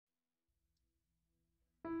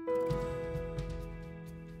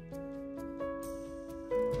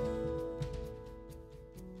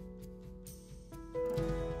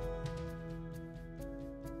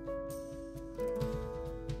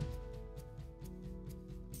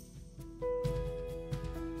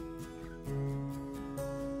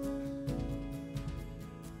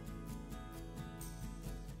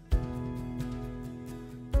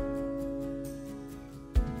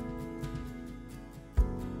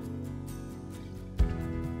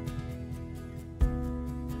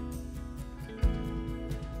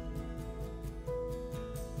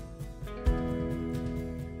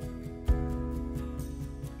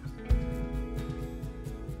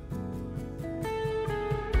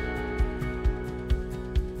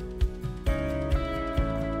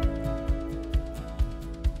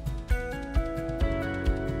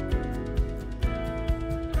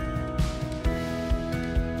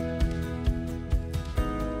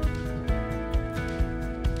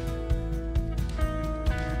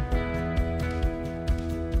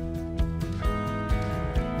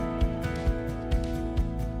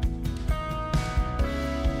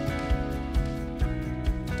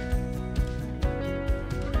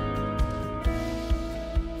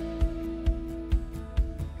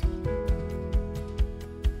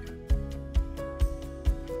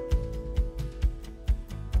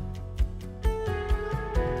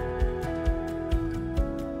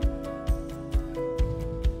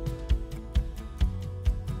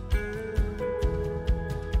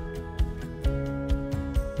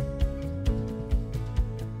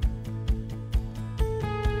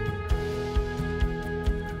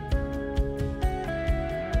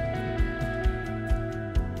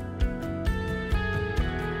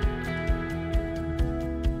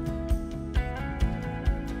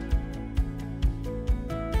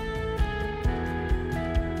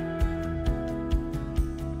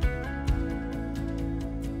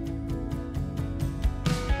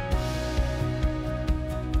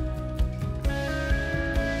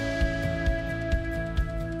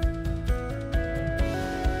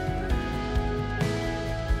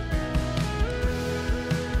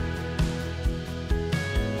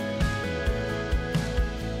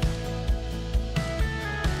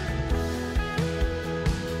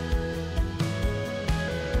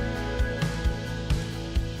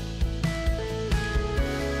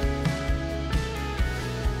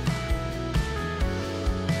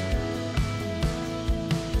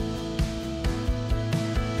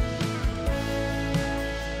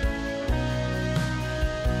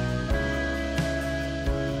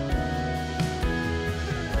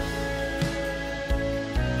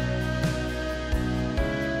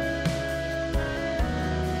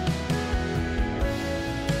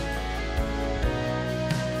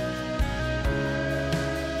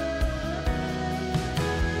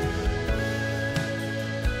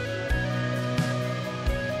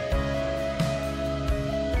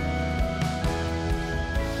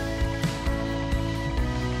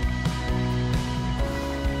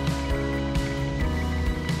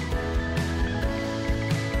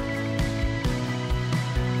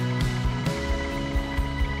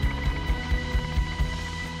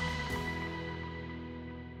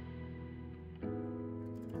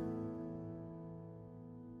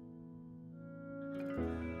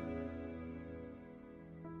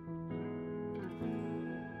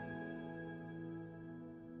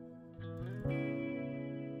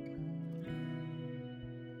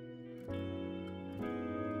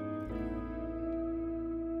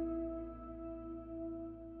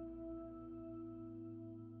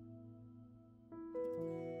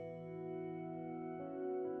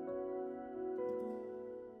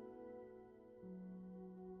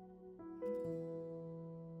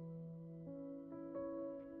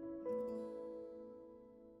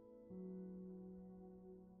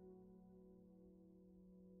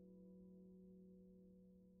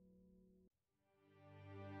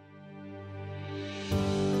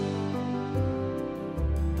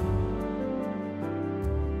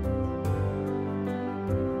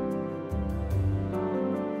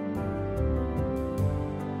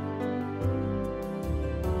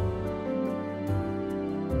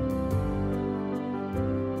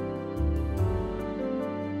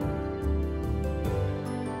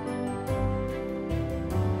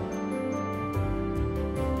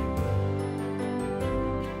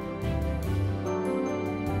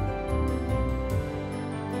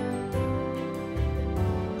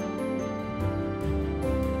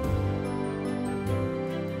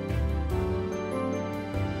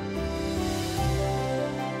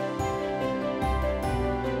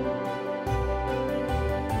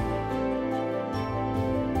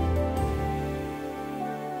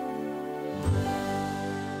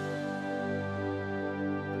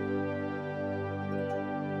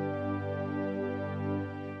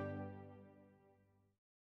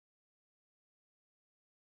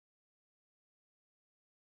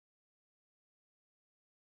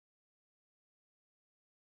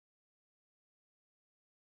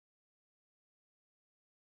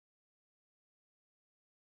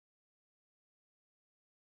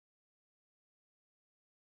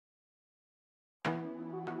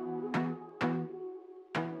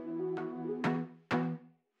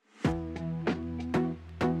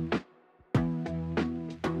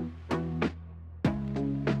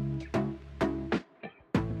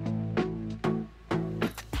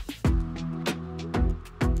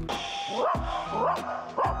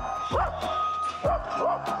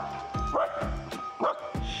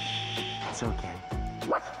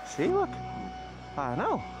See, look. I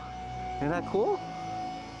know. Isn't that cool?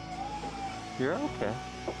 You're okay.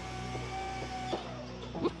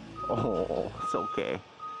 Oh, it's okay.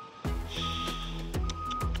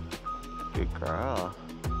 Good girl.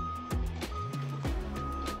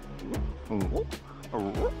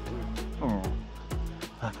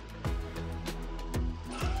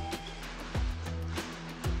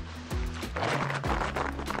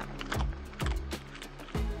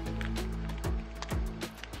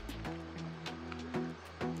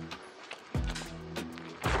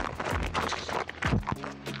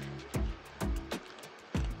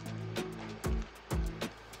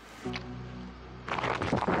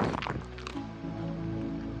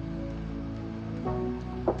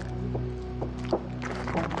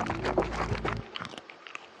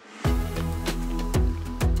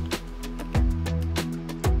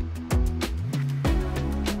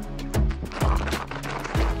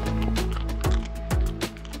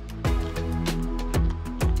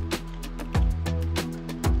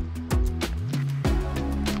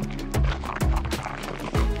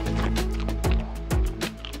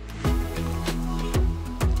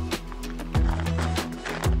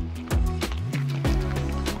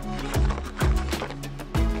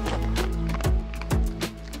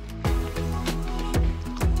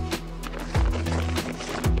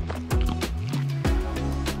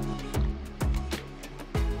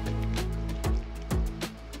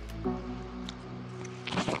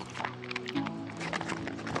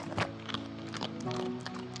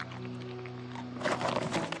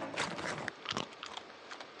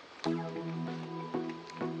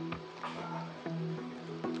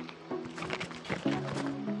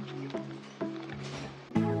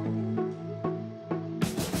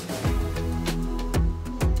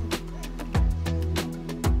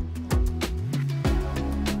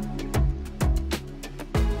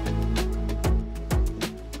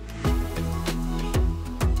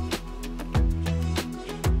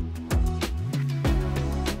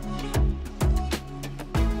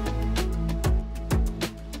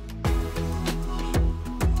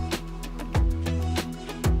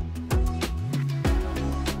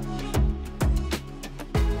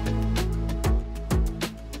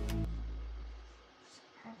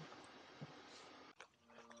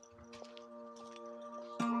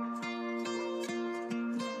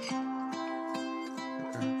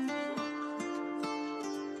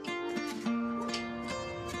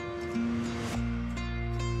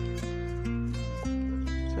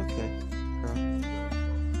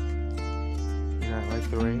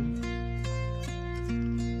 The rain?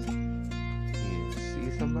 You see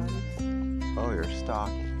somebody? Oh, you're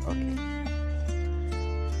stalking. Okay.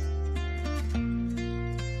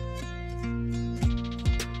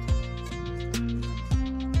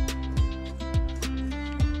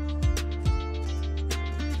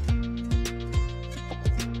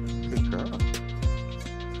 Good girl.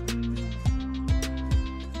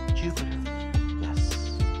 Jupiter. Yes.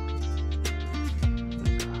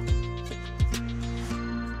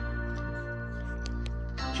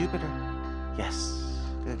 Jupiter. Yes.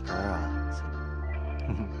 Good girl.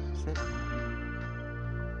 Sit.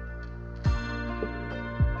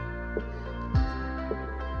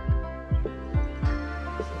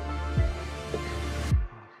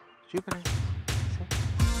 Jupiter. Sit.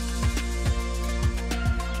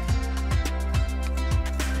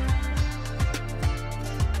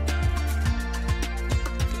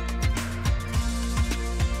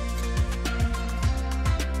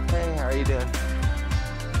 Hey, how are you doing?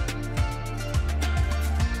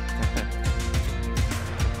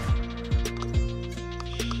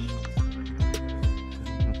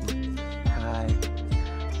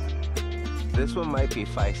 This one might be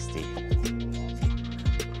feisty.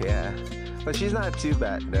 Yeah. But she's not too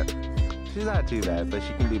bad. No. She's not too bad, but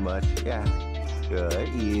she can be much. Yeah. Good.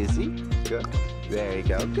 Easy. Good. There you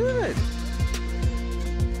go. Good.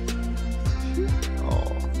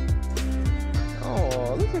 Oh.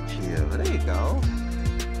 Oh, look at you. There you go.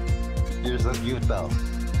 You're so cute though.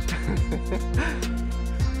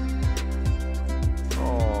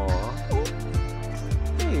 Oh.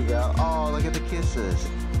 There you go. Oh, look at the kisses.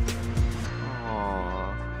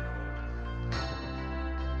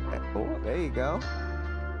 Oh, there you go.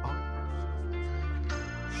 Oh.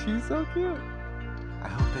 She's so cute. I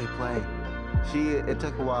hope they play. It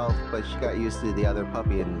took a while, but she got used to the other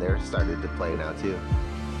puppy and they're started to play now too.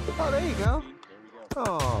 Oh, there you go.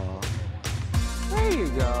 Oh. There you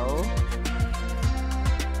go.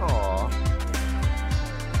 Oh.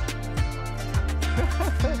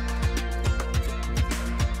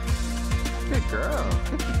 Good girl.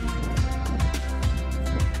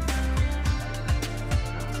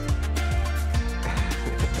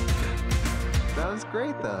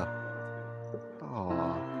 great though.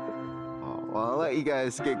 Oh, well, I'll let you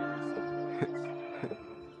guys get.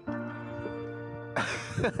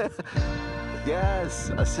 Yes,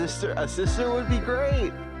 a sister would be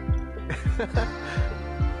great.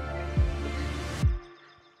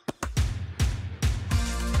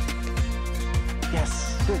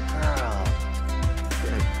 Yes, good girl.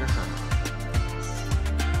 Good girl.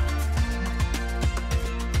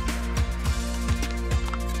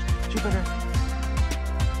 Jupiter.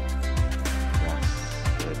 Yes,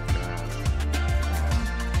 good girl.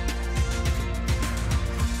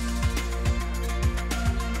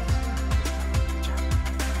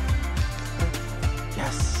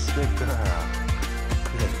 Yes, good girl.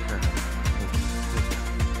 Good girl. Okay,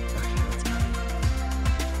 let's go.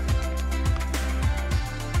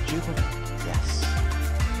 Jupiter. Yes.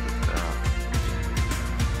 Good girl.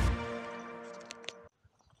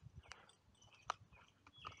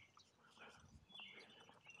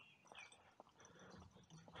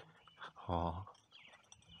 Oh.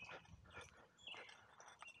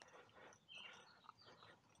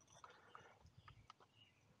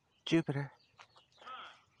 Jupiter.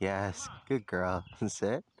 Yes, good girl.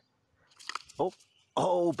 Sit.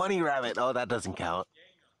 Oh, bunny rabbit. Oh, that doesn't count.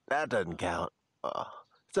 That doesn't count. Oh,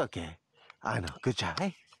 it's okay. I know. Good job.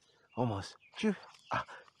 Hey, almost.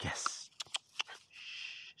 Yes.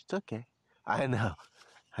 Shh, it's okay. I know.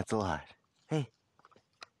 That's a lot. Hey.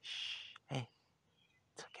 Shh. Hey.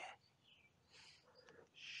 It's okay.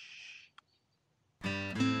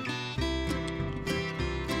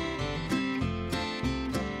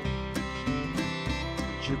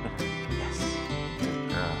 Jupiter. Yes. Good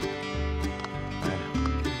girl. I know.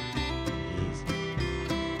 Easy.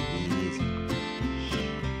 Easy. Shh.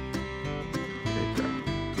 Good girl.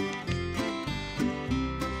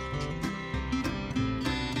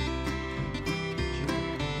 Jupiter.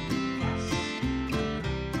 Yes.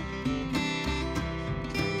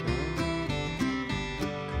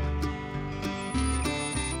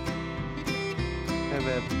 Hey,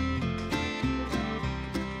 babe.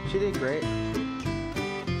 She did great.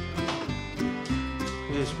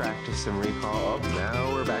 We just practiced some recall. Oh,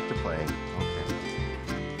 now we're back to playing. Okay.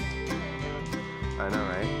 I know,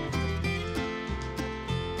 right?